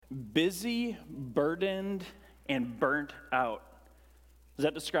busy, burdened, and burnt out. Does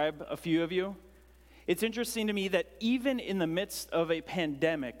that describe a few of you? It's interesting to me that even in the midst of a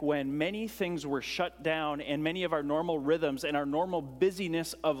pandemic, when many things were shut down and many of our normal rhythms and our normal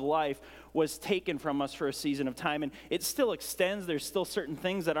busyness of life was taken from us for a season of time, and it still extends, there's still certain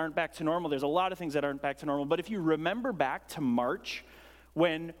things that aren't back to normal. There's a lot of things that aren't back to normal. But if you remember back to March,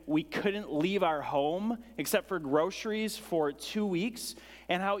 when we couldn't leave our home except for groceries for 2 weeks,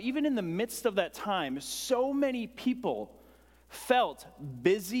 and how even in the midst of that time, so many people felt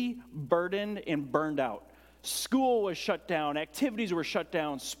busy, burdened, and burned out. School was shut down, activities were shut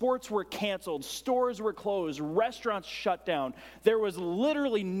down, sports were canceled, stores were closed, restaurants shut down. There was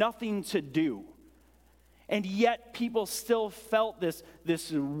literally nothing to do. And yet people still felt this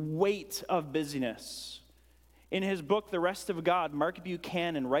weight of busyness. In his book, The Rest of God, Mark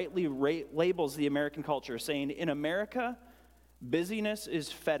Buchanan rightly labels the American culture, saying, in America, busyness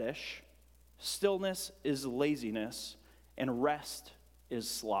is fetish, stillness is laziness, and rest is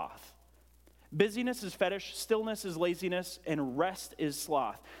sloth. Busyness is fetish, stillness is laziness, and rest is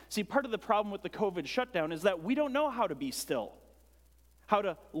sloth. See, part of the problem with the COVID shutdown is that we don't know how to be still, how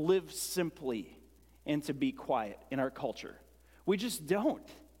to live simply, and to be quiet in our culture. We just don't.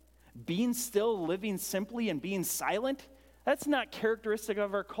 Being still, living simply, and being silent, that's not characteristic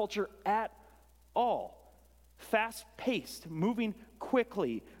of our culture at all. Fast-paced, moving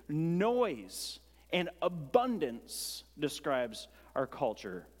quickly, noise, and abundance describes our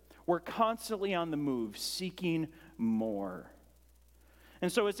culture. We're constantly on the move, seeking more. And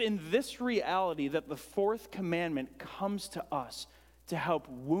so it's in this reality that the fourth commandment comes to us to help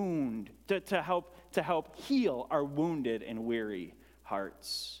to help heal our wounded and weary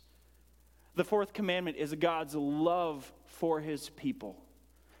hearts. The fourth commandment is God's love for his people.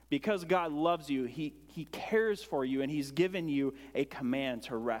 Because God loves you, he cares for you, and he's given you a command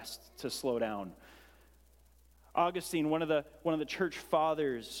to rest, to slow down. Augustine, one of the church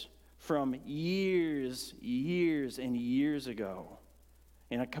fathers from years and years ago,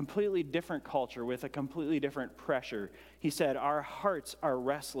 in a completely different culture with a completely different pressure, he said, our hearts are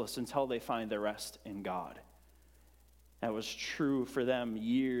restless until they find their rest in God. That was true for them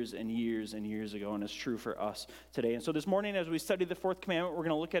years and years and years ago, and it's true for us today. And so this morning, as we study the fourth commandment, we're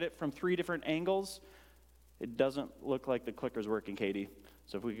going to look at it from 3 different angles. It doesn't look like the clicker's working, Katie.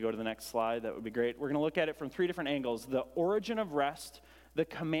 So if we could go to the next slide, that would be great. We're going to look at it from 3 different angles. The origin of rest, the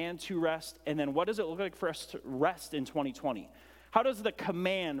command to rest, and then what does it look like for us to rest in 2020? How does the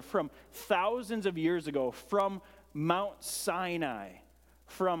command from thousands of years ago, from Mount Sinai,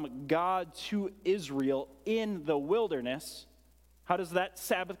 from God to Israel in the wilderness, how does that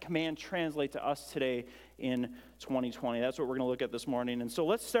Sabbath command translate to us today in 2020? That's what we're going to look at this morning. And so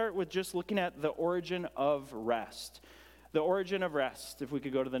let's start with just looking at the origin of rest. The origin of rest, if we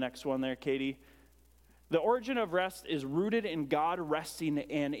could go to the next one there, Katie. The origin of rest is rooted in God resting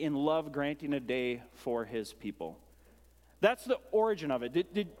and in love granting a day for his people. That's the origin of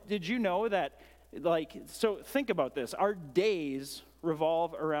it. Did you know that, so think about this. Our days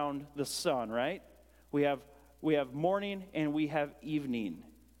revolve around the sun, right? We have morning and we have evening.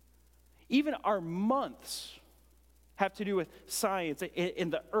 Even our months have to do with science in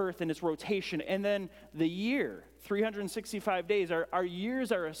the earth and its rotation. And then the year, 365 days, our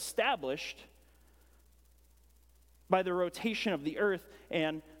years are established by the rotation of the earth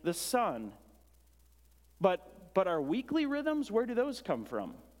and the sun. But our weekly rhythms, where do those come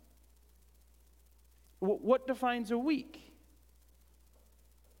from? What defines a week?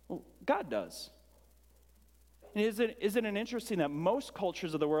 Well, God does. And isn't it interesting that most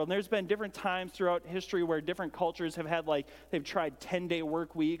cultures of the world, and there's been different times throughout history where different cultures have had they've tried 10-day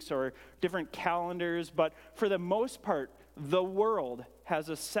work weeks or different calendars, but for the most part, the world has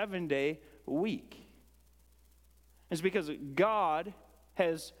a 7-day week. It's because God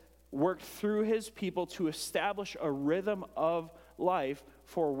has worked through his people to establish a rhythm of life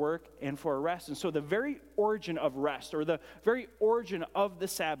for work and for rest. And so the very origin of rest, or the very origin of the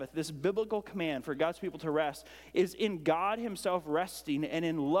Sabbath, this biblical command for God's people to rest, is in God himself resting and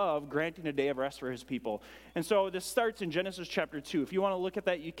in love granting a day of rest for his people. And so this starts in Genesis chapter 2. If you want to look at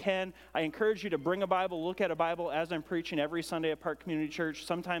that, you can. I encourage you to bring a Bible, look at a Bible as I'm preaching every Sunday at Park Community Church.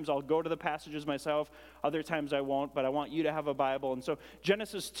 Sometimes I'll go to the passages myself, other times I won't, but I want you to have a Bible. And so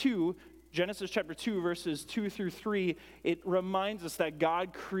Genesis chapter 2, verses 2 through 3, it reminds us that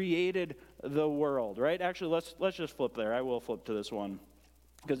God created the world, right? Actually, let's just flip there. I will flip to this one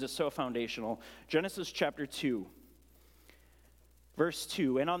because it's so foundational. Genesis chapter 2, verse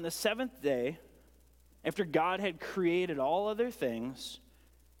 2. And on the seventh day, after God had created all other things,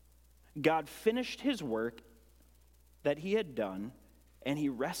 God finished his work that he had done, and he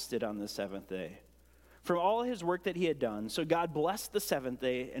rested on the seventh day from all his work that he had done. So God blessed the seventh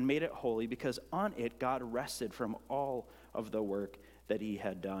day and made it holy, because on it God rested from all of the work that he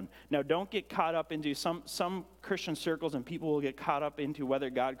had done. Now, don't get caught up into some Christian circles, and people will get caught up into whether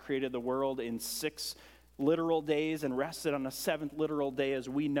God created the world in 6 literal days and rested on the 7th literal day as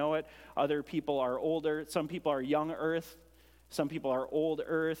we know it. Other people are older. Some people are young earth. Some people are old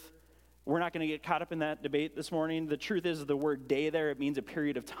earth. We're not going to get caught up in that debate this morning. The truth is, the word day there, it means a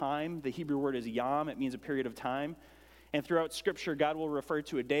period of time. The Hebrew word is yom. It means a period of time. And throughout Scripture, God will refer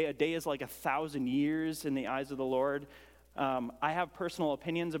to a day. A day is like 1,000 years in the eyes of the Lord. I have personal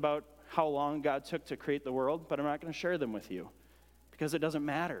opinions about how long God took to create the world, but I'm not going to share them with you because it doesn't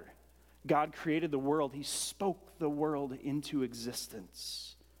matter. God created the world. He spoke the world into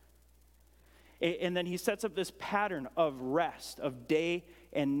existence. And then he sets up this pattern of rest, of day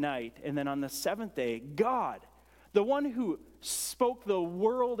and night. And then on the 7th day, God, the one who spoke the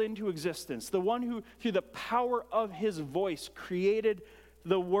world into existence, the one who, through the power of his voice, created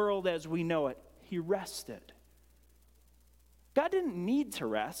the world as we know it, he rested. God didn't need to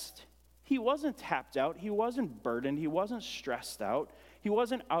rest. He wasn't tapped out. He wasn't burdened. He wasn't stressed out. He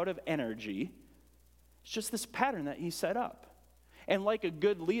wasn't out of energy. It's just this pattern that he set up. And like a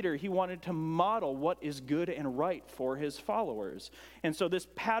good leader, he wanted to model what is good and right for his followers. And so this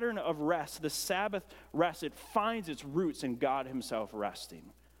pattern of rest, the Sabbath rest, it finds its roots in God himself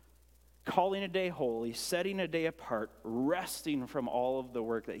resting. Calling a day holy, setting a day apart, resting from all of the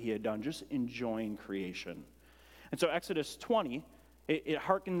work that he had done, just enjoying creation. And so Exodus 20, it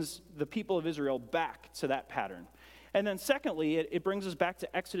harkens the people of Israel back to that pattern. And then secondly, it brings us back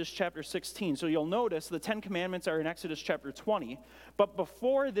to Exodus chapter 16. So you'll notice the 10 commandments are in Exodus chapter 20. But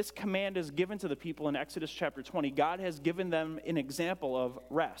before this command is given to the people in Exodus chapter 20, God has given them an example of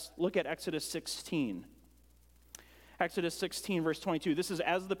rest. Look at Exodus 16. Exodus 16, verse 22. This is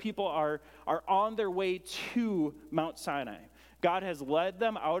as the people are on their way to Mount Sinai. God has led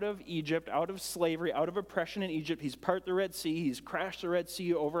them out of Egypt, out of slavery, out of oppression in Egypt. He's parted the Red Sea. He's crashed the Red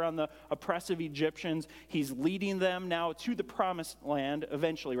Sea over on the oppressive Egyptians. He's leading them now to the promised land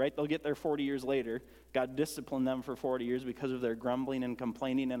eventually, right? They'll get there 40 years later. God disciplined them for 40 years because of their grumbling and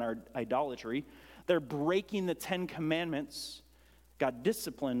complaining and our idolatry. They're breaking the 10 commandments. God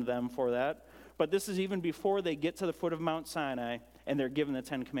disciplined them for that. But this is even before they get to the foot of Mount Sinai and they're given the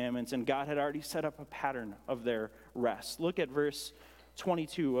 10 commandments, and God had already set up a pattern of their rest. Look at verse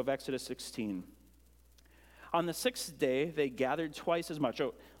 22 of Exodus 16. On the 6th day, they gathered twice as much.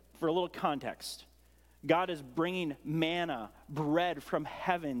 Oh, for a little context, God is bringing manna, bread from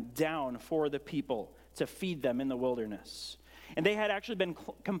heaven down for the people to feed them in the wilderness. And they had actually been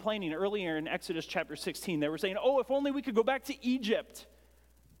complaining earlier in Exodus chapter 16. They were saying, oh, if only we could go back to Egypt,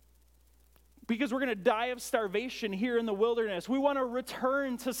 because we're going to die of starvation here in the wilderness. We want to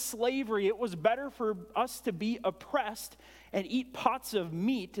return to slavery. It was better for us to be oppressed and eat pots of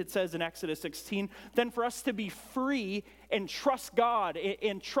meat, it says in Exodus 16, than for us to be free and trust God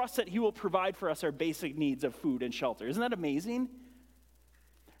and trust that he will provide for us our basic needs of food and shelter. Isn't that amazing?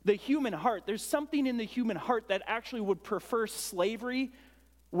 The human heart, there's something in the human heart that actually would prefer slavery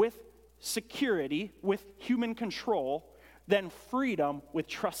with security, with human control, than freedom with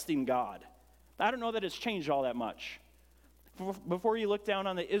trusting God. I don't know that it's changed all that much. Before you look down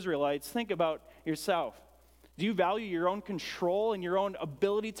on the Israelites, think about yourself. Do you value your own control and your own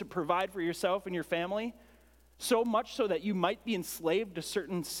ability to provide for yourself and your family so much so that you might be enslaved to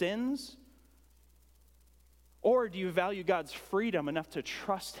certain sins? Or do you value God's freedom enough to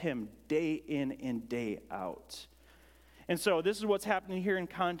trust him day in and day out? And so this is what's happening here in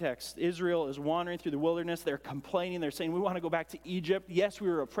context. Israel is wandering through the wilderness. They're complaining. They're saying, we want to go back to Egypt. Yes, we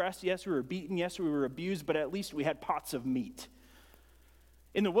were oppressed. Yes, we were beaten. Yes, we were abused, but at least we had pots of meat.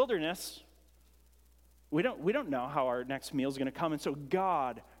 In the wilderness, we don't know how our next meal is going to come. And so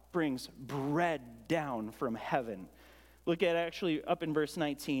God brings bread down from heaven. Look at actually up in verse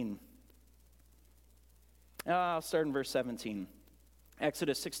 19. I'll start in verse 17.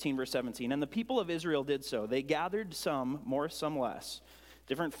 Exodus 16, verse 17. And the people of Israel did so. They gathered some more, some less.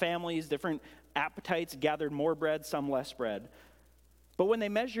 Different families, different appetites gathered more bread, some less bread. But when they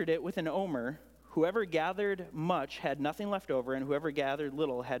measured it with an omer, whoever gathered much had nothing left over, and whoever gathered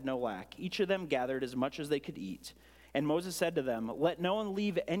little had no lack. Each of them gathered as much as they could eat. And Moses said to them, let no one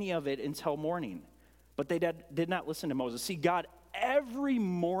leave any of it until morning. But they did not listen to Moses. See, God every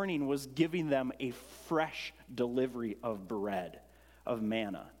morning was giving them a fresh delivery of bread, of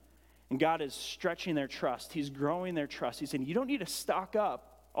manna. And God is stretching their trust. He's growing their trust. He's saying, you don't need to stock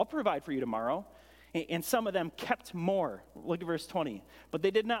up. I'll provide for you tomorrow. And some of them kept more. Look at verse 20. But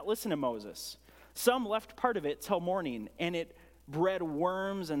they did not listen to Moses. Some left part of it till morning, and it bred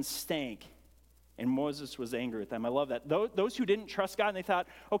worms and stank. And Moses was angry with them. I love that. Those who didn't trust God, and they thought,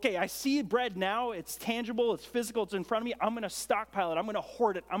 okay, I see bread now. It's tangible. It's physical. It's in front of me. I'm going to stockpile it. I'm going to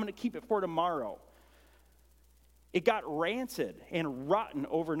hoard it. I'm going to keep it for tomorrow. It got rancid and rotten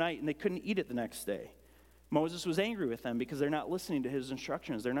overnight, and they couldn't eat it the next day. Moses was angry with them because they're not listening to his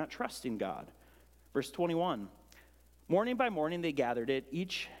instructions. They're not trusting God. Verse 21, morning by morning they gathered it,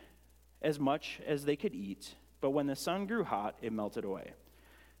 each as much as they could eat. But when the sun grew hot, it melted away.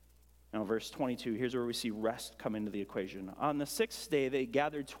 Now, verse 22, here's where we see rest come into the equation. On the sixth day, they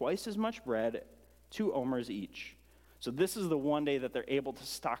gathered twice as much bread, 2 omers each. So this is the one day that they're able to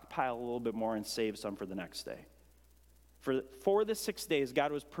stockpile a little bit more and save some for the next day. For the 6 days,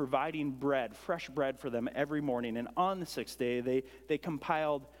 God was providing bread, fresh bread for them every morning. And on the 6th day, they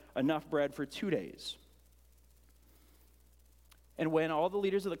compiled enough bread for 2 days. And when all the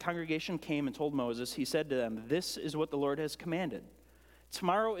leaders of the congregation came and told Moses, he said to them, "This is what the Lord has commanded.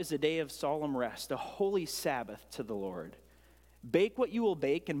 Tomorrow is a day of solemn rest, a holy Sabbath to the Lord. Bake what you will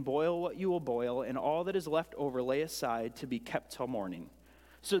bake and boil what you will boil, and all that is left over lay aside to be kept till morning."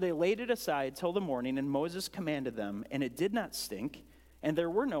 So they laid it aside till the morning, and Moses commanded them, and it did not stink, and there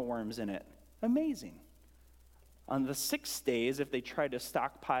were no worms in it. Amazing. On the 6 days, if they tried to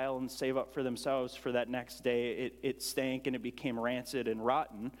stockpile and save up for themselves for that next day, it stank and it became rancid and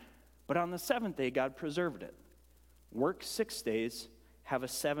rotten. But on the 7th day, God preserved it. Work 6 days, have a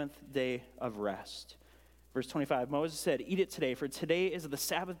 7th day of rest. Verse 25, Moses said, "Eat it today, for today is the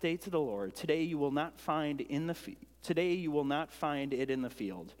Sabbath day to the Lord. Today you will not find it in the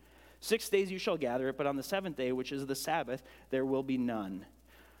field. 6 days you shall gather it, but on the 7th day, which is the Sabbath, there will be none."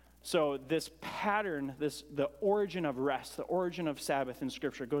 So this pattern, the origin of rest, the origin of Sabbath in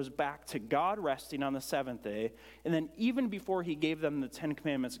Scripture goes back to God resting on the 7th day. And then even before he gave them the 10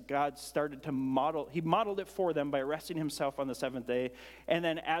 Commandments, God started to he modeled it for them by resting himself on the 7th day. And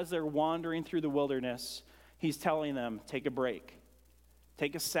then as they're wandering through the wilderness, he's telling them, take a break,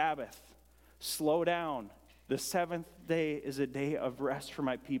 take a Sabbath, slow down. The 7th day is a day of rest for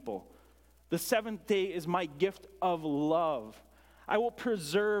my people. The 7th day is my gift of love. I will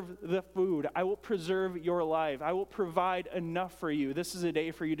preserve the food. I will preserve your life. I will provide enough for you. This is a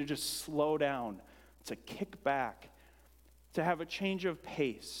day for you to just slow down, to kick back, to have a change of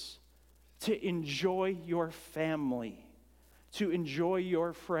pace, to enjoy your family, to enjoy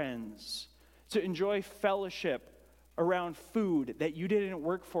your friends, to enjoy fellowship around food that you didn't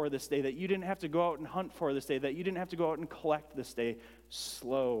work for this day, that you didn't have to go out and hunt for this day, that you didn't have to go out and collect this day.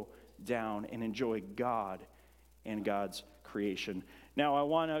 Slow down and enjoy God and God's creation. Now, I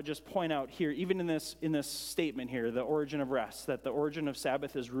want to just point out here, even in this statement here, the origin of rest, that the origin of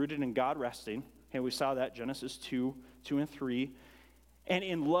Sabbath is rooted in God resting. And we saw that, Genesis 2 and 3. And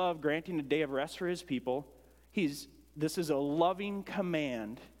in love, granting a day of rest for his people. This is a loving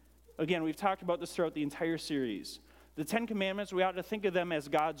command. Again, we've talked about this throughout the entire series. The 10 Commandments, we ought to think of them as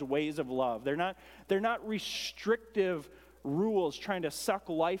God's ways of love. They're not restrictive rules trying to suck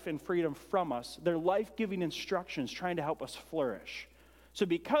life and freedom from us. They're life-giving instructions trying to help us flourish. So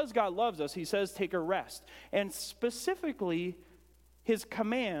because God loves us, he says take a rest. And specifically, his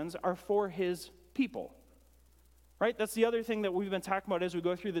commands are for his people. Right? That's the other thing that we've been talking about as we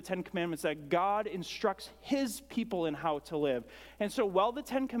go through the 10 Commandments, that God instructs his people in how to live. And so while the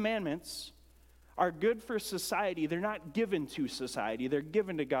 10 Commandments are good for society, they're not given to society. They're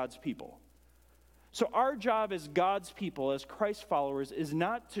given to God's people. So our job as God's people, as Christ followers, is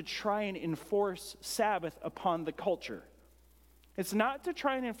not to try and enforce Sabbath upon the culture. It's not to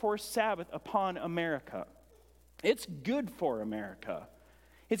try and enforce Sabbath upon America. It's good for America.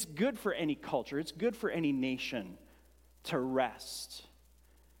 It's good for any culture. It's good for any nation to rest.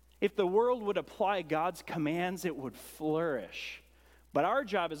 If the world would apply God's commands, it would flourish. But our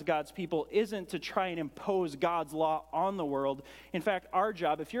job as God's people isn't to try and impose God's law on the world. In fact, our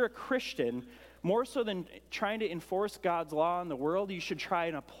job, if you're a Christian, more so than trying to enforce God's law on the world, you should try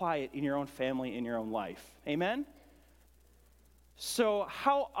and apply it in your own family, in your own life. Amen? So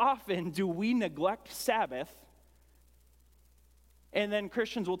how often do we neglect Sabbath? And then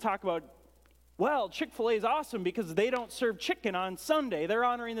Christians will talk about, well, Chick-fil-A is awesome because they don't serve chicken on Sunday. They're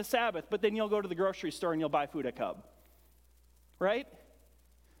honoring the Sabbath. But then you'll go to the grocery store and you'll buy food at Cub. Right?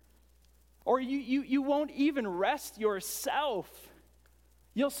 Or you won't even rest yourself.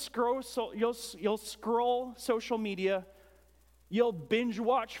 You'll scroll social media. You'll binge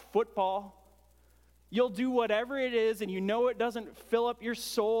watch football. You'll do whatever it is, and you know it doesn't fill up your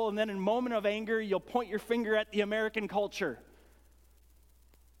soul, and then in a moment of anger, you'll point your finger at the American culture.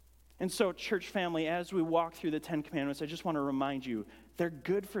 And so, church family, as we walk through the 10 Commandments, I just want to remind you, they're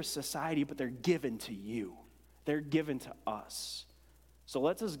good for society, but they're given to you. They're given to us. So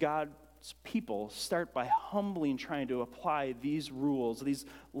let's, as God's people, start by humbly trying to apply these rules, these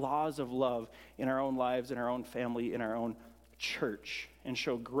laws of love in our own lives, in our own family, in our own church, and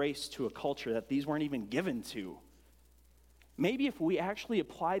show grace to a culture that these weren't even given to. Maybe if we actually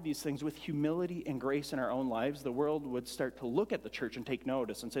applied these things with humility and grace in our own lives, the world would start to look at the church and take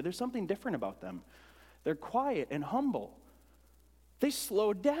notice and say, there's something different about them. They're quiet and humble. They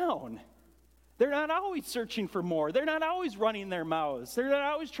slow down. They're not always searching for more. They're not always running their mouths. They're not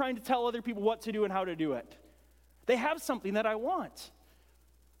always trying to tell other people what to do and how to do it. They have something that I want.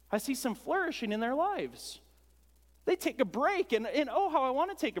 I see some flourishing in their lives. They take a break, and oh, how I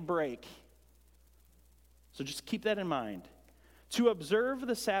want to take a break. So just keep that in mind. To observe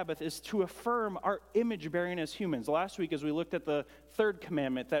the Sabbath is to affirm our image bearing as humans. Last week, as we looked at the third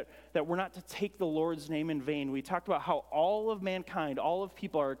commandment, that we're not to take the Lord's name in vain, we talked about how all of mankind, all of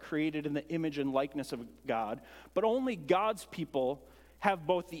people are created in the image and likeness of God, but only God's people have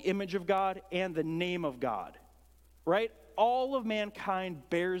both the image of God and the name of God, right? All of mankind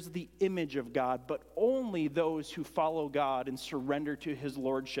bears the image of God, but only those who follow God and surrender to his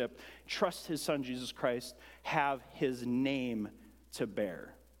lordship, trust his son Jesus Christ, have his name to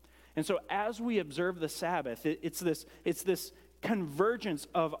bear. And so as we observe the Sabbath, it's this convergence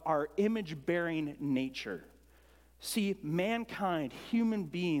of our image-bearing nature. See, mankind, human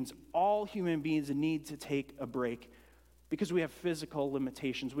beings, all human beings need to take a break because we have physical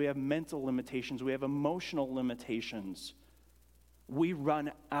limitations, we have mental limitations, we have emotional limitations. We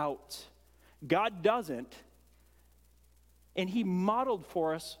run out. God doesn't, and he modeled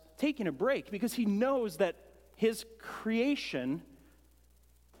for us taking a break because he knows that his creation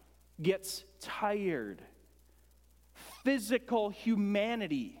gets tired. Physical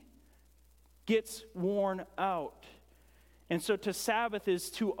humanity gets worn out. And so to Sabbath is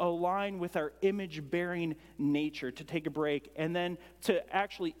to align with our image-bearing nature, to take a break, and then to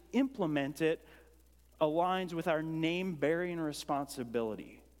actually implement it aligns with our name-bearing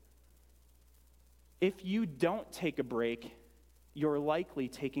responsibility. If you don't take a break, you're likely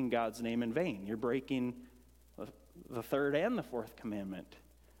taking God's name in vain. You're breaking the third and the fourth commandment.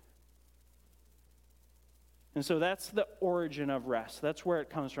 And so that's the origin of rest. That's where it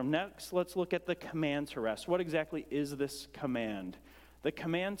comes from. Next, let's look at the command to rest. What exactly is this command? The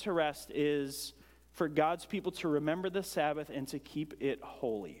command to rest is for God's people to remember the Sabbath and to keep it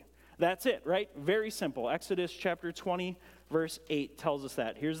holy. That's it, right? Very simple. Exodus chapter 20, verse 8 tells us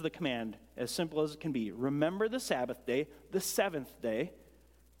that. Here's the command, as simple as it can be. Remember the Sabbath day, the seventh day.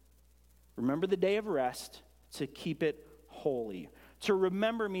 Remember the day of rest to keep it holy. To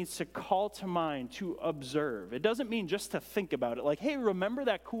remember means to call to mind, to observe. It doesn't mean just to think about it. Like, hey, remember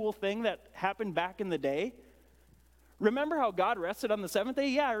that cool thing that happened back in the day? Remember how God rested on the seventh day?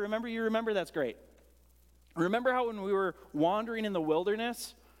 Yeah, I remember. You remember, that's great. Remember how when we were wandering in the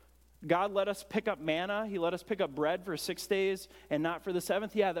wilderness, God let us pick up manna. He let us pick up bread for 6 days and not for the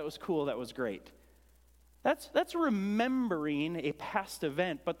seventh. Yeah, that was cool. That was great. That's remembering a past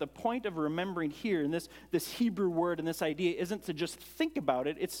event. But the point of remembering here, and this Hebrew word and this idea, isn't to just think about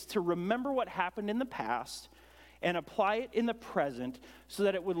it. It's to remember what happened in the past and apply it in the present so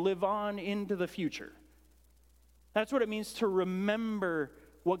that it would live on into the future. That's what it means to remember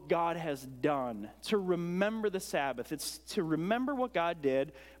what God has done, to remember the Sabbath. It's to remember what God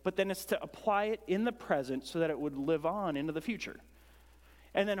did, but then it's to apply it in the present so that it would live on into the future.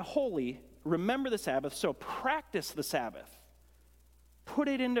 And then holy, remember the Sabbath, so practice the Sabbath. Put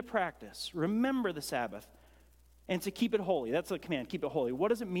it into practice. Remember the Sabbath. And to keep it holy. That's the command, keep it holy. What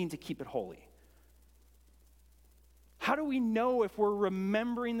does it mean to keep it holy? How do we know if we're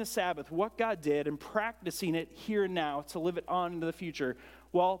remembering the Sabbath, what God did, and practicing it here and now to live it on into the future?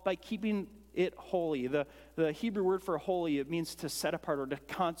 Well, by keeping it holy. The Hebrew word for holy, it means to set apart or to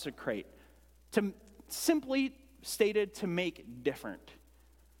consecrate. To simply stated, to make different.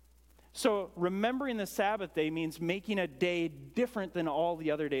 So remembering the Sabbath day means making a day different than all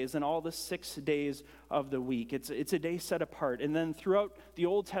the other days, than all the 6 days of the week. It's a day set apart. And then throughout the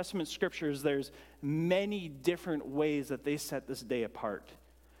Old Testament scriptures, there's many different ways that they set this day apart.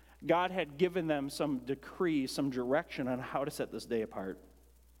 God had given them some decree, some direction on how to set this day apart.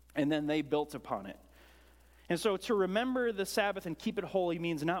 And then they built upon it. And so to remember the Sabbath and keep it holy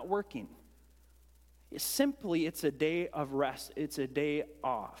means not working. It's a day of rest. It's a day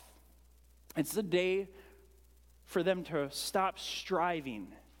off. It's a day for them to stop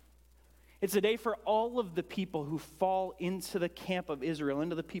striving. It's a day for all of the people who fall into the camp of Israel,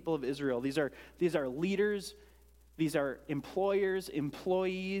 into the people of Israel. These are leaders, these are employers,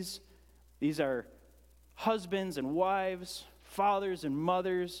 employees, these are husbands and wives, fathers and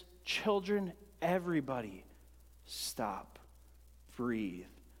mothers, children, everybody. stop, breathe,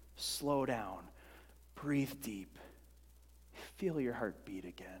 slow down, breathe deep. Feel your heart beat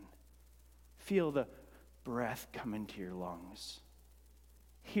again. Feel the breath come into your lungs.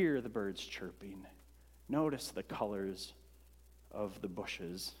 Hear the birds chirping. Notice the colors of the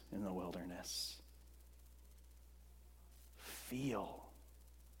bushes in the wilderness. Feel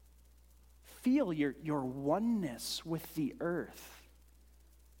your oneness with the earth.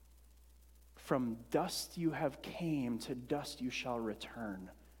 From dust you have came, to dust you shall return.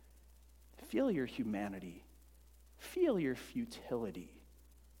 Feel your humanity. Feel your futility.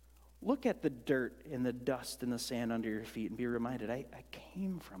 Look at the dirt and the dust and the sand under your feet and be reminded, I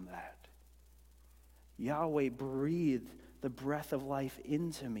came from that. Yahweh breathed the breath of life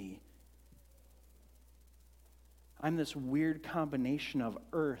into me. I'm this weird combination of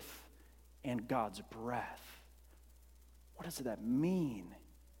earth and God's breath. What does that mean?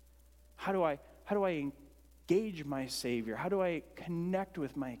 How do I engage my Savior? How do I connect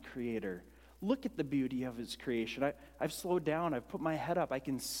with my Creator? Look at the beauty of His creation. I've slowed down. I've put my head up. I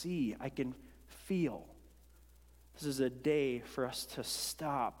can see. I can feel. This is a day for us to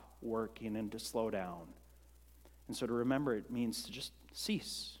stop working and to slow down. And so to remember, it means to just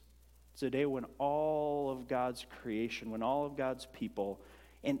cease. It's a day when all of God's creation, when all of God's people,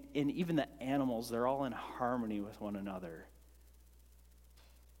 and even the animals, they're all in harmony with one another.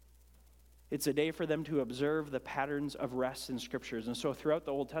 It's a day for them to observe the patterns of rest in Scriptures. And so throughout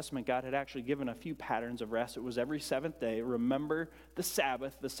the Old Testament, God had actually given a few patterns of rest. It was every seventh day, remember the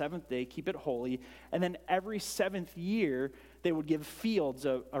Sabbath, the seventh day, keep it holy. And then every seventh year, they would give fields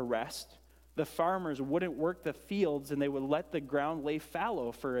a rest. The farmers wouldn't work the fields, and they would let the ground lay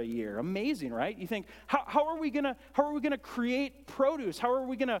fallow for a year. Amazing, right? You think, how are we gonna create produce? How are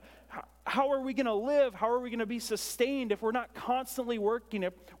we gonna live? How are we gonna be sustained if we're not constantly working?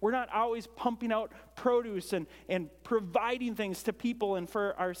 If we're not always pumping out produce and providing things to people and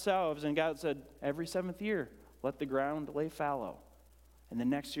for ourselves? And God said, every seventh year, let the ground lay fallow. And the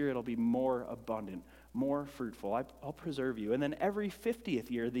next year it'll be more abundant, more fruitful. I'll preserve you. And then every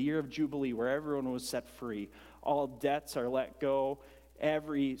 50th year, the year of Jubilee, where everyone was set free, all debts are let go,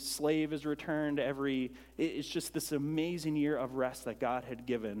 every slave is returned, it's just this amazing year of rest that God had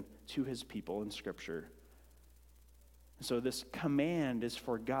given to His people in Scripture. So this command is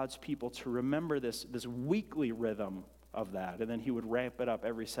for God's people to remember this weekly rhythm of that, and then He would ramp it up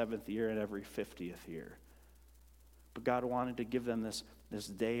every 7th year and every 50th year. But God wanted to give them this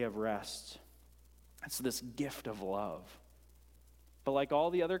day of rest. It's this gift of love. But like all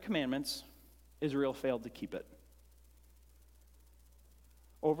the other commandments, Israel failed to keep it.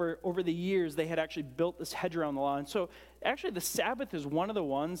 Over the years, they had actually built this hedge around the law. And so actually the Sabbath is one of the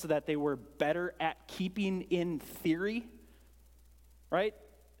ones that they were better at keeping in theory, right?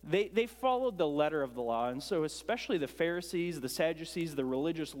 They followed the letter of the law. And so especially the Pharisees, the Sadducees, the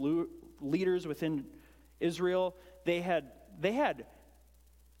religious leaders within Israel, they had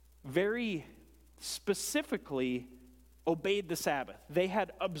very specifically obeyed the Sabbath. They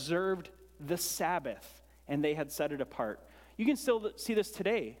had observed the Sabbath, and they had set it apart. You can still see this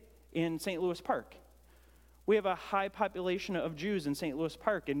today in St. Louis Park. We have a high population of Jews in St. Louis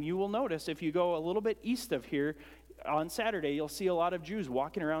Park, and you will notice if you go a little bit east of here, on Saturday, you'll see a lot of Jews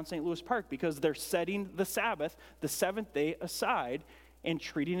walking around St. Louis Park because they're setting the Sabbath, the seventh day, aside and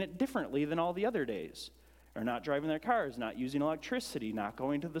treating it differently than all the other days. They're not driving their cars, not using electricity, not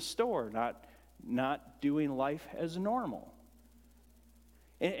going to the store, not doing life as normal.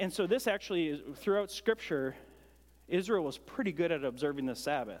 And so this actually is, throughout Scripture, Israel was pretty good at observing the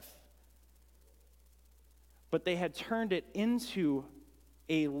Sabbath. But they had turned it into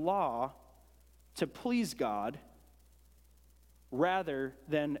a law to please God rather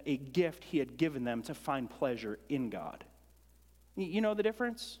than a gift He had given them to find pleasure in God. You know the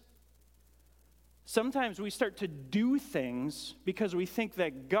difference? Sometimes we start to do things because we think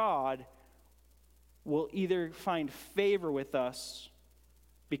that God will either find favor with us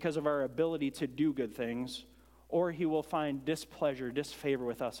because of our ability to do good things, or He will find displeasure, disfavor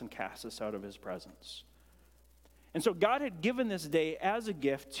with us and cast us out of His presence. And so God had given this day as a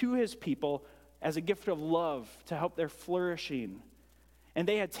gift to His people, as a gift of love to help their flourishing. And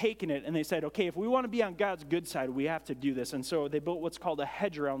they had taken it and they said, okay, if we want to be on God's good side, we have to do this. And so they built what's called a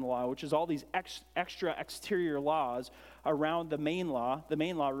hedge around the law, which is all these extra exterior laws around the main law. The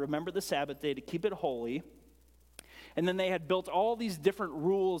main law, remember the Sabbath day to keep it holy. And then they had built all these different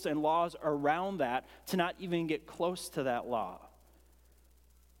rules and laws around that to not even get close to that law.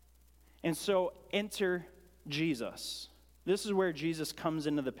 And so enter Jesus. This is where Jesus comes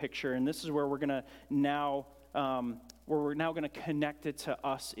into the picture, and this is where we're going to now going to connect it to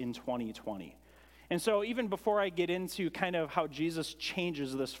us in 2020. And so even before I get into kind of how Jesus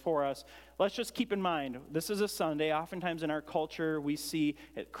changes this for us, let's just keep in mind, this is a Sunday. Oftentimes in our culture, we see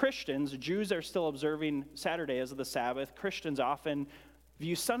Christians, Jews are still observing Saturday as the Sabbath. Christians often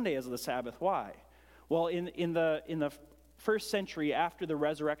view Sunday as the Sabbath. Why? Well, in the first century after the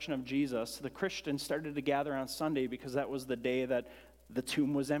resurrection of Jesus, the Christians started to gather on Sunday because that was the day that the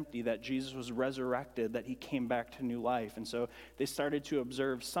tomb was empty, that Jesus was resurrected, that he came back to new life. And so they started to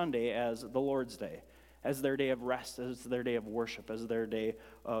observe Sunday as the Lord's Day, as their day of rest, as their day of worship, as their day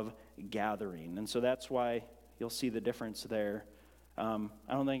of gathering. And so that's why you'll see the difference there. I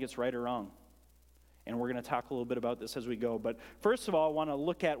don't think it's right or wrong. And we're going to talk a little bit about this as we go. But first of all, I want to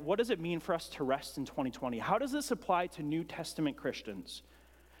look at what does it mean for us to rest in 2020? How does this apply to New Testament Christians?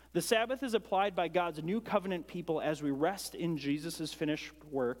 The Sabbath is applied by God's new covenant people as we rest in Jesus' finished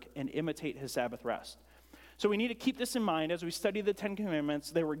work and imitate his Sabbath rest. So we need to keep this in mind as we study the Ten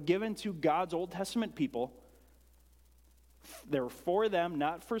Commandments. They were given to God's Old Testament people. They were for them,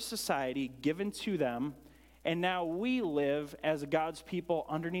 not for society, given to them. And now we live as God's people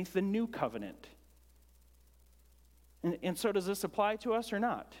underneath the new covenant. And so does this apply to us or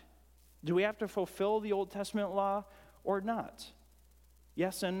not? Do we have to fulfill the Old Testament law or not?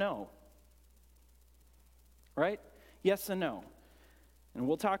 Yes and no. Right? Yes and no. And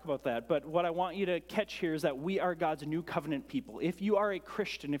we'll talk about that. But what I want you to catch here is that we are God's new covenant people. If you are a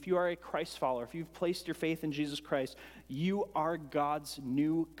Christian, if you are a Christ follower, if you've placed your faith in Jesus Christ, you are God's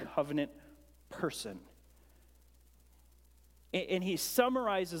new covenant person. And he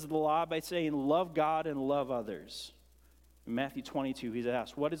summarizes the law by saying, love God and love others. In Matthew 22, he's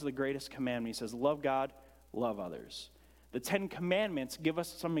asked, what is the greatest commandment? He says, love God, love others. The Ten Commandments give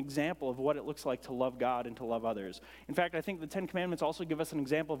us some example of what it looks like to love God and to love others. In fact, I think the Ten Commandments also give us an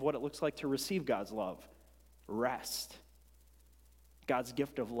example of what it looks like to receive God's love. Rest. God's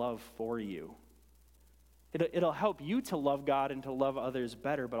gift of love for you. It'll help you to love God and to love others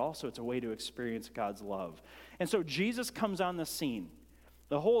better, but also it's a way to experience God's love. And so Jesus comes on the scene.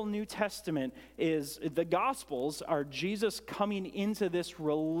 The whole New Testament is, the Gospels are Jesus coming into this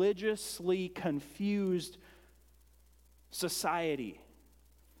religiously confused society.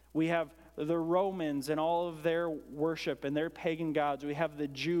 We have the Romans and all of their worship and their pagan gods. We have the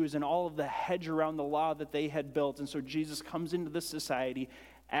Jews and all of the hedge around the law that they had built. And so Jesus comes into this society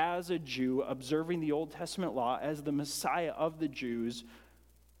as a Jew, observing the Old Testament law as the Messiah of the Jews,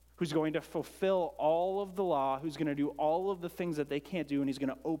 who's going to fulfill all of the law, who's going to do all of the things that they can't do, and he's going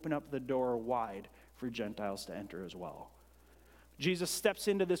to open up the door wide for Gentiles to enter as well. Jesus steps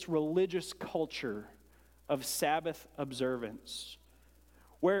into this religious culture of Sabbath observance,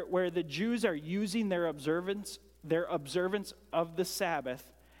 where the Jews are using their observance of the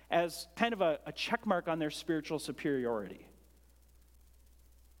Sabbath as kind of a check mark on their spiritual superiority.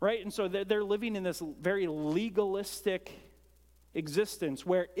 Right? And so they're living in this very legalistic existence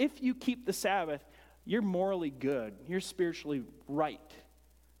where if you keep the Sabbath, you're morally good, you're spiritually right.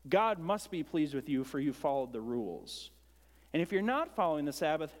 God must be pleased with you for you followed the rules. And if you're not following the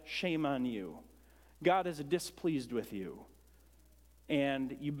Sabbath, shame on you. God is displeased with you.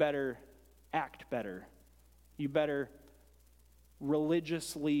 And you better act better. You better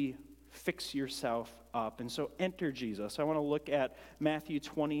religiously fix yourself up. And so enter Jesus. I want to look at Mark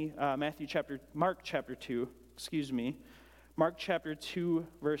chapter 2, Mark chapter 2,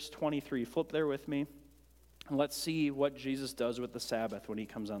 verse 23. Flip there with me. And let's see what Jesus does with the Sabbath when he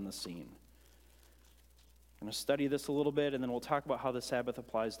comes on the scene. I'm going to study this a little bit, and then we'll talk about how the Sabbath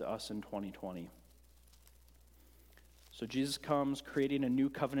applies to us in 2020. So Jesus comes, creating a new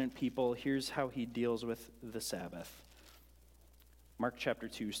covenant people. Here's how he deals with the Sabbath. Mark chapter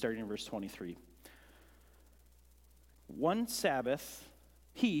 2, starting in verse 23. One Sabbath,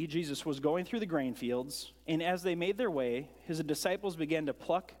 he, Jesus, was going through the grain fields, and as they made their way, his disciples began to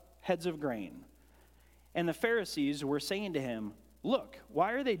pluck heads of grain. And the Pharisees were saying to him, "Look,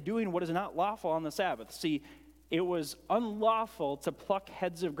 why are they doing what is not lawful on the Sabbath?" See, it was unlawful to pluck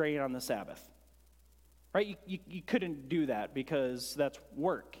heads of grain on the Sabbath. Right? You couldn't do that because that's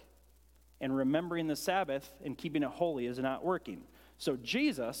work. And remembering the Sabbath and keeping it holy is not working. So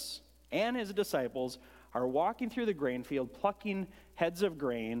Jesus and his disciples are walking through the grain field, plucking heads of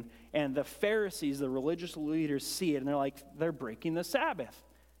grain, and the Pharisees, the religious leaders, see it, and they're like, they're breaking the Sabbath.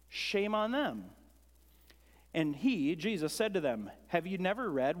 Shame on them. And he, Jesus, said to them, "Have you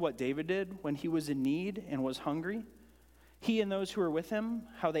never read what David did when he was in need and was hungry? He and those who were with him,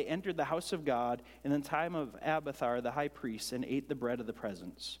 how they entered the house of God in the time of Abiathar the high priest and ate the bread of the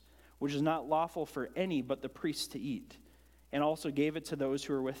presence, which is not lawful for any but the priests to eat, and also gave it to those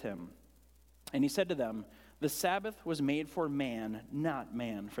who were with him. And he said to them, the Sabbath was made for man, not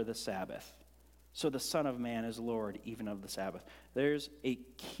man for the Sabbath. so the Son of Man is Lord even of the Sabbath. There's a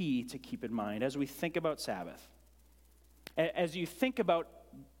key to keep in mind as we think about Sabbath. As you think about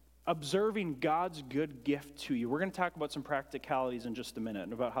observing God's good gift to you, we're going to talk about some practicalities in just a minute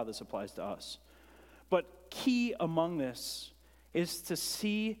and about how this applies to us. But key among this is to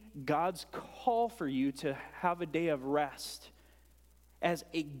see God's call for you to have a day of rest as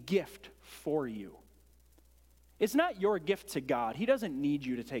a gift for you. It's not your gift to God. He doesn't need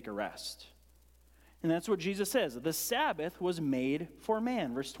you to take a rest. And that's what Jesus says. The Sabbath was made for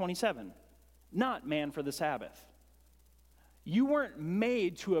man, verse 27, not man for the Sabbath. You weren't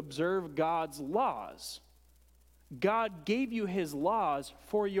made to observe God's laws. God gave you his laws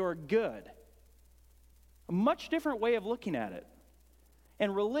for your good. A much different way of looking at it.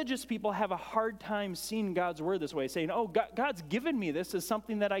 And religious people have a hard time seeing God's word this way, saying, oh, God's given me this as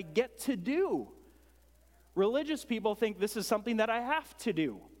something that I get to do. Religious people think this is something that I have to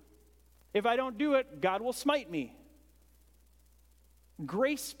do. If I don't do it, God will smite me.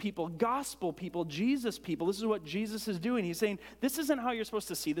 Grace people, gospel people, Jesus people, this is what Jesus is doing. He's saying, this isn't how you're supposed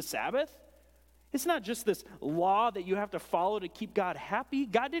to see the Sabbath. It's not just this law that you have to follow to keep God happy.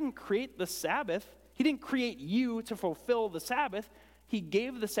 God didn't create the Sabbath. He didn't create you to fulfill the Sabbath. He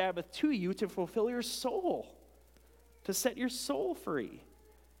gave the Sabbath to you to fulfill your soul, to set your soul free.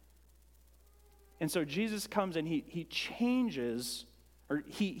 And so Jesus comes and he changes, or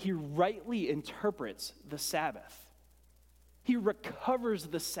he rightly interprets the Sabbath. He recovers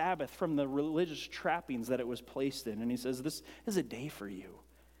the Sabbath from the religious trappings that it was placed in. And he says, this is a day for you.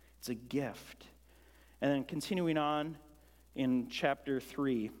 It's a gift. And then continuing on in chapter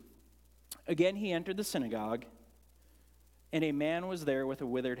 3, again he entered the synagogue, and a man was there with a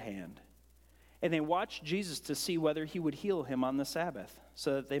withered hand. And they watched Jesus to see whether he would heal him on the Sabbath,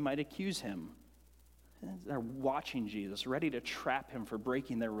 so that they might accuse him. They're watching Jesus, ready to trap him for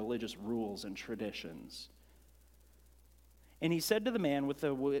breaking their religious rules and traditions. And he said to the man with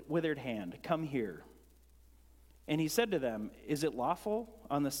the withered hand, come here. And he said to them, is it lawful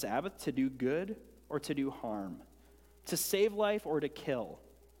on the Sabbath to do good or to do harm, to save life or to kill?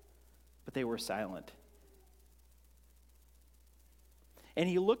 But they were silent. And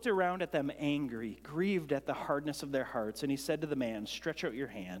he looked around at them angry, grieved at the hardness of their hearts. And he said to the man, stretch out your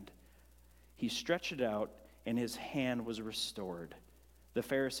hand. He stretched it out, and his hand was restored. The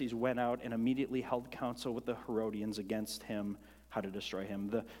Pharisees went out and immediately held counsel with the Herodians against him, how to destroy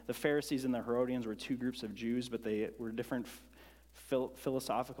him. The Pharisees and the Herodians were two groups of Jews, but they were different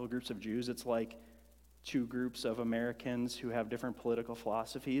philosophical groups of Jews. It's like two groups of Americans who have different political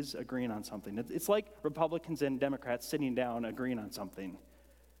philosophies agreeing on something. It's like Republicans and Democrats sitting down agreeing on something.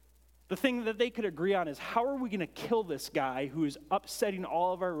 The thing that they could agree on is, how are we going to kill this guy who is upsetting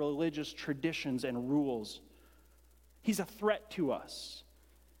all of our religious traditions and rules? He's a threat to us.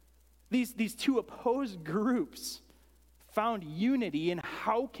 These two opposed groups found unity in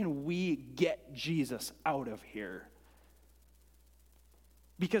how can we get Jesus out of here?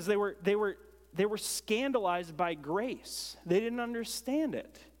 Because they were scandalized by grace. They didn't understand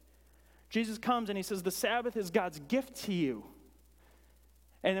it. Jesus comes and he says, the Sabbath is God's gift to you.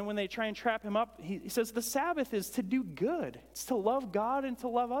 And then when they try and trap him up, he says the Sabbath is to do good. It's to love God and to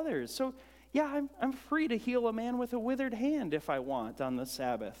love others. So yeah, I'm free to heal a man with a withered hand if I want on the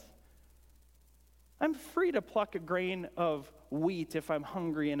Sabbath. I'm free to pluck a grain of wheat if I'm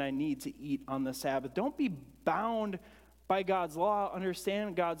hungry and I need to eat on the Sabbath. Don't be bound by God's law.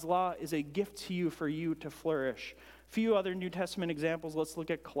 Understand God's law is a gift to you for you to flourish. A few other New Testament examples. Let's look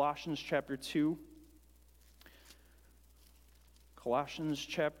at Colossians chapter 2. Colossians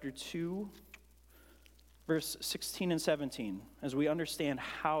chapter 2, verse 16 and 17, as we understand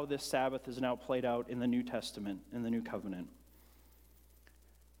how this Sabbath is now played out in the New Testament, in the New Covenant.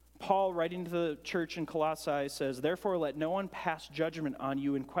 Paul, writing to the church in Colossae, says, therefore let no one pass judgment on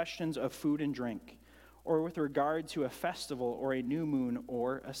you in questions of food and drink, or with regard to a festival or a new moon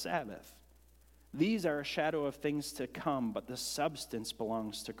or a Sabbath. These are a shadow of things to come, but the substance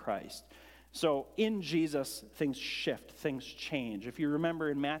belongs to Christ. So in Jesus, things shift, things change. If you remember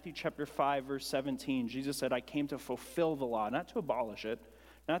in Matthew chapter 5, verse 17, Jesus said, I came to fulfill the law, not to abolish it,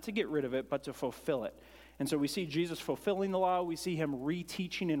 not to get rid of it, but to fulfill it. And so we see Jesus fulfilling the law. We see him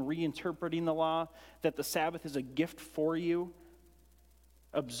reteaching and reinterpreting the law, that the Sabbath is a gift for you.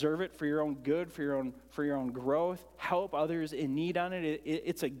 Observe it for your own good, for your own growth. Help others in need on it.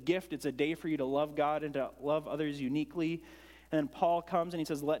 It's a gift. It's a day for you to love God and to love others uniquely. And then Paul comes and he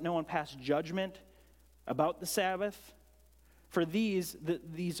says, let no one pass judgment about the Sabbath. For these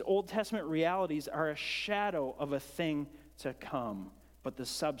Old Testament realities are a shadow of a thing to come, but the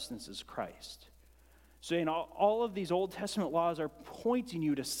substance is Christ. So all of these Old Testament laws are pointing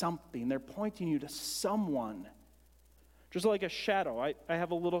you to something. They're pointing you to someone. Just like a shadow. I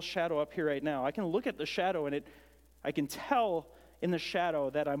have a little shadow up here right now. I can look at the shadow and I can tell in the shadow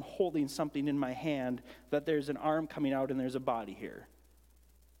that I'm holding something in my hand, that there's an arm coming out and there's a body here.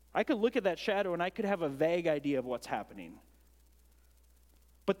 I could look at that shadow and I could have a vague idea of what's happening.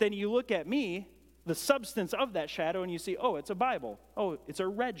 But then you look at me, the substance of that shadow, and you see, oh, it's a Bible. Oh, it's a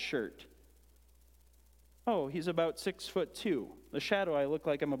red shirt. Oh, he's about 6'2". The shadow, I look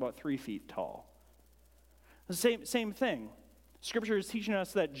like I'm about 3 feet tall. The same thing. Scripture is teaching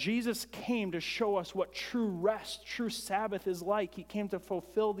us that Jesus came to show us what true rest, true Sabbath is like. He came to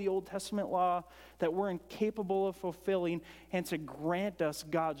fulfill the Old Testament law that we're incapable of fulfilling and to grant us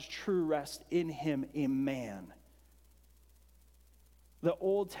God's true rest in him, a man. The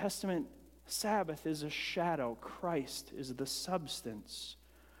Old Testament Sabbath is a shadow. Christ is the substance.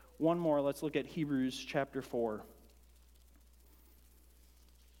 One more, let's look at Hebrews chapter 4.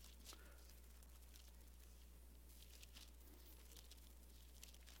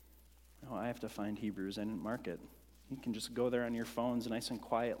 Oh, I have to find Hebrews. I didn't mark it. You can just go there on your phones nice and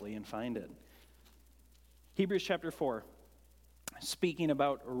quietly and find it. Hebrews chapter 4, speaking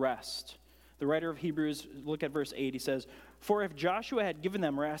about rest. The writer of Hebrews, look at verse 8, he says, "For if Joshua had given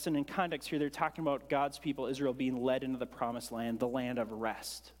them rest," and in context here they're talking about God's people, Israel, being led into the promised land, the land of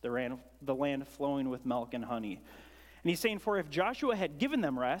rest, the land flowing with milk and honey. And he's saying, for if Joshua had given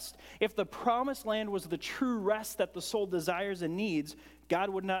them rest, if the promised land was the true rest that the soul desires and needs,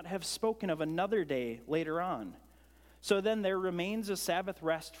 God would not have spoken of another day later on. So then there remains a Sabbath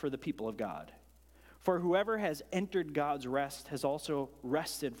rest for the people of God. For whoever has entered God's rest has also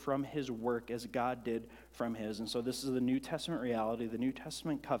rested from his work as God did from his. And so this is the New Testament reality, the New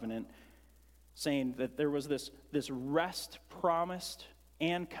Testament covenant, saying that there was this rest promised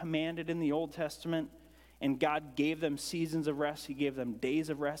and commanded in the Old Testament, and God gave them seasons of rest. He gave them days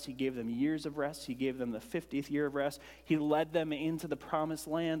of rest. He gave them years of rest. He gave them the 50th year of rest. He led them into the promised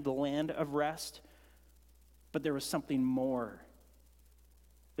land, the land of rest. But there was something more.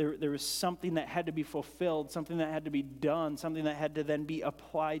 There was something that had to be fulfilled, something that had to be done, something that had to then be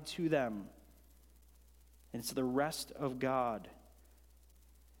applied to them. And it's the rest of God.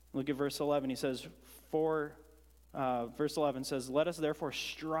 Look at verse 11. He says, verse 11 says, "Let us therefore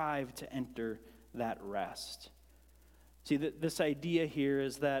strive to enter that rest." See, this idea here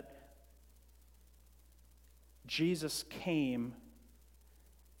is that Jesus came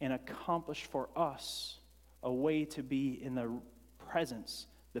and accomplished for us a way to be in the presence,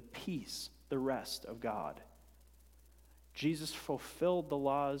 the peace, the rest of God. Jesus fulfilled the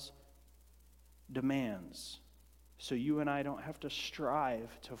law's demands, so you and I don't have to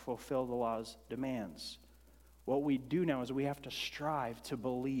strive to fulfill the law's demands. What we do now is we have to strive to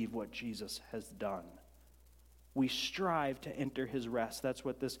believe what Jesus has done. We strive to enter his rest. That's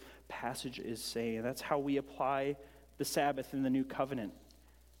what this passage is saying. That's how we apply the Sabbath in the new covenant.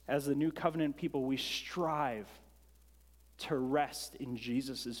 As the new covenant people, we strive to rest in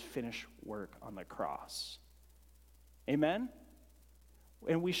Jesus' finished work on the cross. Amen?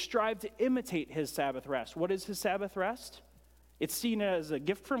 And we strive to imitate his Sabbath rest. What is his Sabbath rest? It's seen as a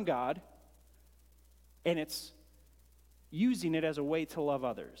gift from God, and it's using it as a way to love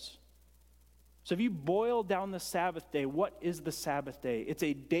others. So if you boil down the Sabbath day, what is the Sabbath day? It's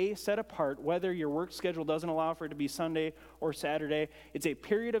a day set apart, whether your work schedule doesn't allow for it to be Sunday or Saturday. It's a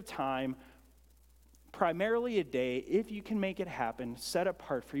period of time, primarily a day, if you can make it happen, set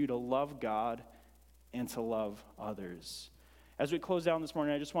apart for you to love God and to love others. As we close down this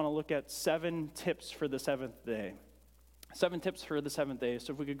morning, I just want to look at 7 tips for the seventh day. 7 tips for the seventh day.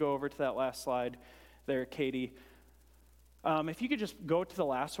 So if we could go over to that last slide there, Katie. If you could just go to the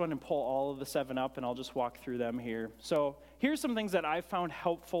last one and pull all of the 7 up, and I'll just walk through them here. So here's some things that I've found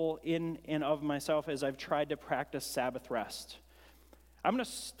helpful in and of myself as I've tried to practice Sabbath rest. I'm going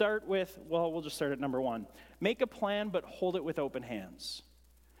to start with, we'll just start at number 1. Make a plan, but hold it with open hands.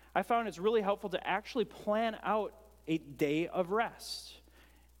 I found it's really helpful to actually plan out a day of rest.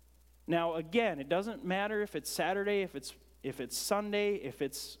 Now, again, it doesn't matter if it's Saturday, if it's Sunday, if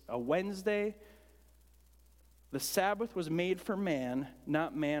it's a Wednesday. The Sabbath was made for man,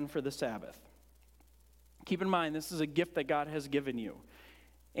 not man for the Sabbath. Keep in mind, this is a gift that God has given you.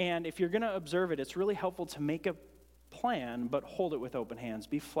 And if you're going to observe it, it's really helpful to make a plan, but hold it with open hands.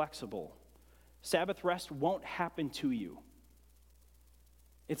 Be flexible. Sabbath rest won't happen to you.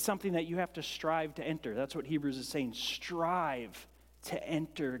 It's something that you have to strive to enter. That's what Hebrews is saying. Strive to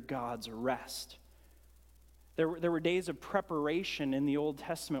enter God's rest. There were days of preparation in the Old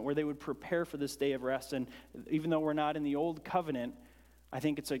Testament where they would prepare for this day of rest. And even though we're not in the Old Covenant, I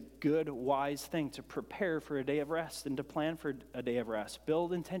think it's a good, wise thing to prepare for a day of rest and to plan for a day of rest.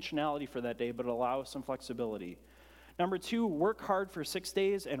 Build intentionality for that day, but allow some flexibility. Number 2, work hard for 6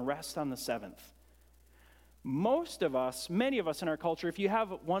 days and rest on the 7th. Most of us, many of us in our culture, if you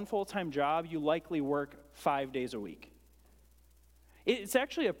have one full-time job, you likely work 5 days a week. It's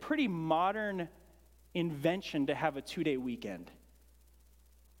actually a pretty modern invention to have a 2-day weekend.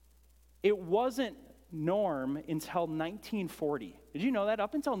 It wasn't norm until 1940. Did you know that?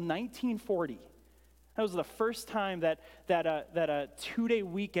 Up until 1940. That was the first time that a 2-day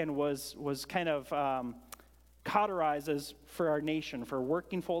weekend was kind of cauterized as for our nation, for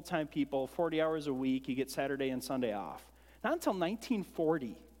working full-time people, 40 hours a week, you get Saturday and Sunday off. Not until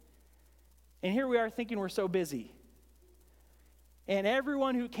 1940. And here we are thinking we're so busy. And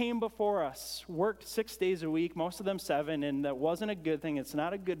everyone who came before us worked 6 days a week, most of them 7, and that wasn't a good thing. It's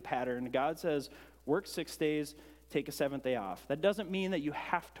not a good pattern. God says, work 6 days, take a 7th day off. That doesn't mean that you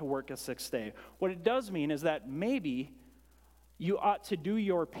have to work a 6th day. What it does mean is that maybe you ought to do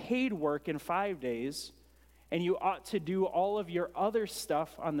your paid work in 5 days, and you ought to do all of your other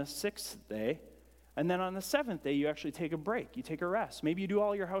stuff on the 6th day, and then on the 7th day, you actually take a break. You take a rest. Maybe you do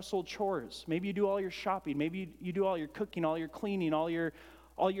all your household chores. Maybe you do all your shopping. Maybe you do all your cooking, all your cleaning, all your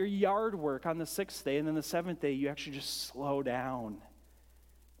yard work on the 6th day, and then the 7th day, you actually just slow down,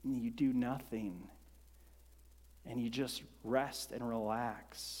 and you do nothing, and you just rest and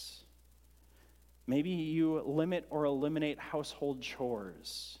relax. Maybe you limit or eliminate household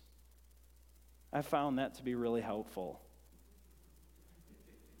chores. I found that to be really helpful.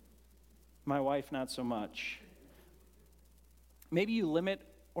 My wife, not so much. Maybe you limit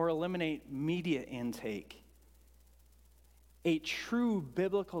or eliminate media intake. A true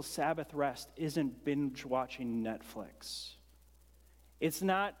biblical Sabbath rest isn't binge watching Netflix. It's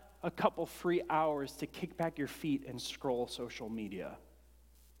not a couple free hours to kick back your feet and scroll social media.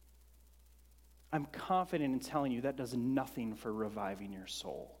 I'm confident in telling you that does nothing for reviving your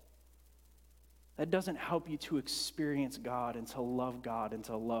soul. That doesn't help you to experience God and to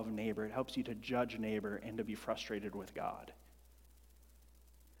love neighbor. It helps you to judge neighbor and to be frustrated with God.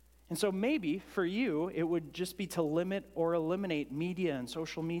 And so maybe for you, it would just be to limit or eliminate media and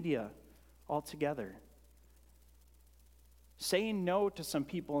social media altogether. Saying no to some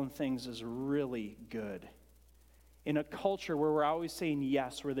people and things is really good. In a culture where we're always saying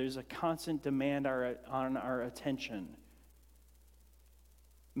yes, where there's a constant demand on our attention,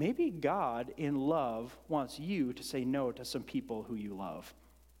 maybe God, in love, wants you to say no to some people who you love.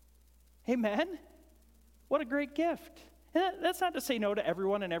 Amen? What a great gift. And that's not to say no to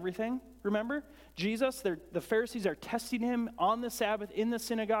everyone and everything. Remember? Jesus, the Pharisees are testing him on the Sabbath in the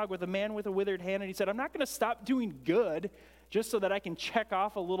synagogue with a man with a withered hand, and he said, I'm not going to stop doing good just so that I can check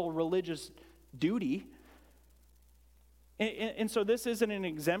off a little religious duty. And so this isn't an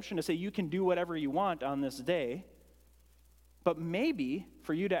exemption to say you can do whatever you want on this day. But maybe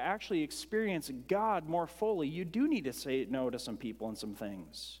for you to actually experience God more fully, you do need to say no to some people and some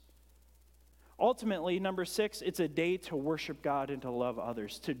things. Ultimately, number 6, it's a day to worship God and to love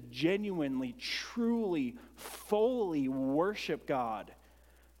others, to genuinely, truly, fully worship God.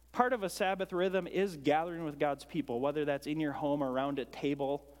 Part of a Sabbath rhythm is gathering with God's people, whether that's in your home or around a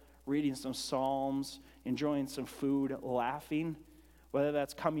table, reading some psalms, enjoying some food, laughing. Whether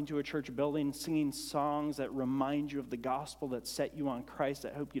that's coming to a church building, singing songs that remind you of the gospel that set you on Christ,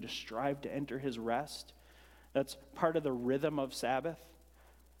 that help you to strive to enter his rest. That's part of the rhythm of Sabbath.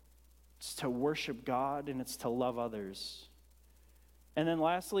 It's to worship God and it's to love others. And then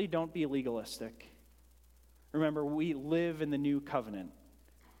lastly, don't be legalistic. Remember, we live in the new covenant.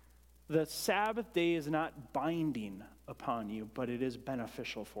 The Sabbath day is not binding upon you, but it is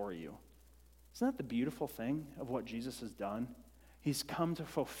beneficial for you. Isn't that the beautiful thing of what Jesus has done? He's come to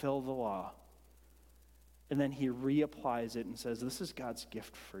fulfill the law. And then he reapplies it and says, this is God's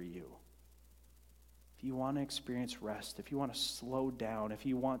gift for you. If you want to experience rest, if you want to slow down, if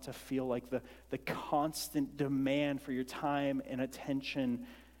you want to feel like the constant demand for your time and attention,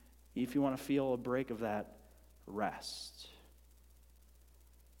 if you want to feel a break of that, rest.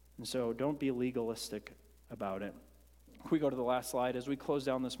 And so don't be legalistic about it. If we go to the last slide, as we close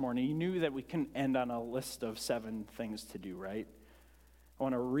down this morning, you knew that we couldn't end on a list of 7 things to do, right? I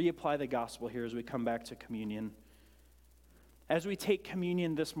want to reapply the gospel here as we come back to communion. As we take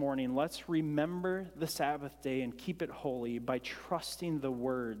communion this morning, let's remember the Sabbath day and keep it holy by trusting the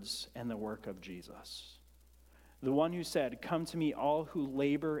words and the work of Jesus. The one who said, come to me all who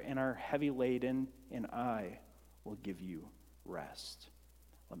labor and are heavy laden, and I will give you rest.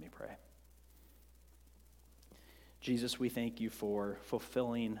 Let me pray. Jesus, we thank you for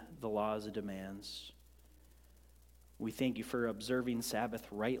fulfilling the law's demands. We thank you for observing Sabbath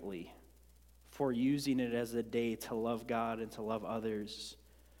rightly, for using it as a day to love God and to love others,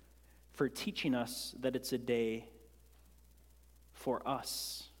 for teaching us that it's a day for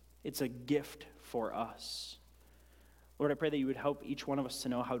us. It's a gift for us. Lord, I pray that you would help each one of us to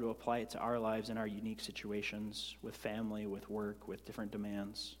know how to apply it to our lives in our unique situations, with family, with work, with different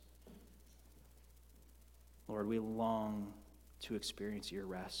demands. Lord, we long to experience your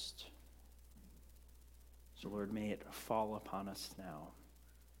rest. So, Lord, may it fall upon us now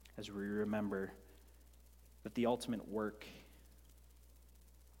as we remember that the ultimate work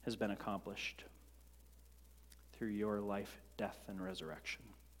has been accomplished through your life, death, and resurrection.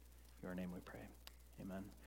 In your name we pray. Amen.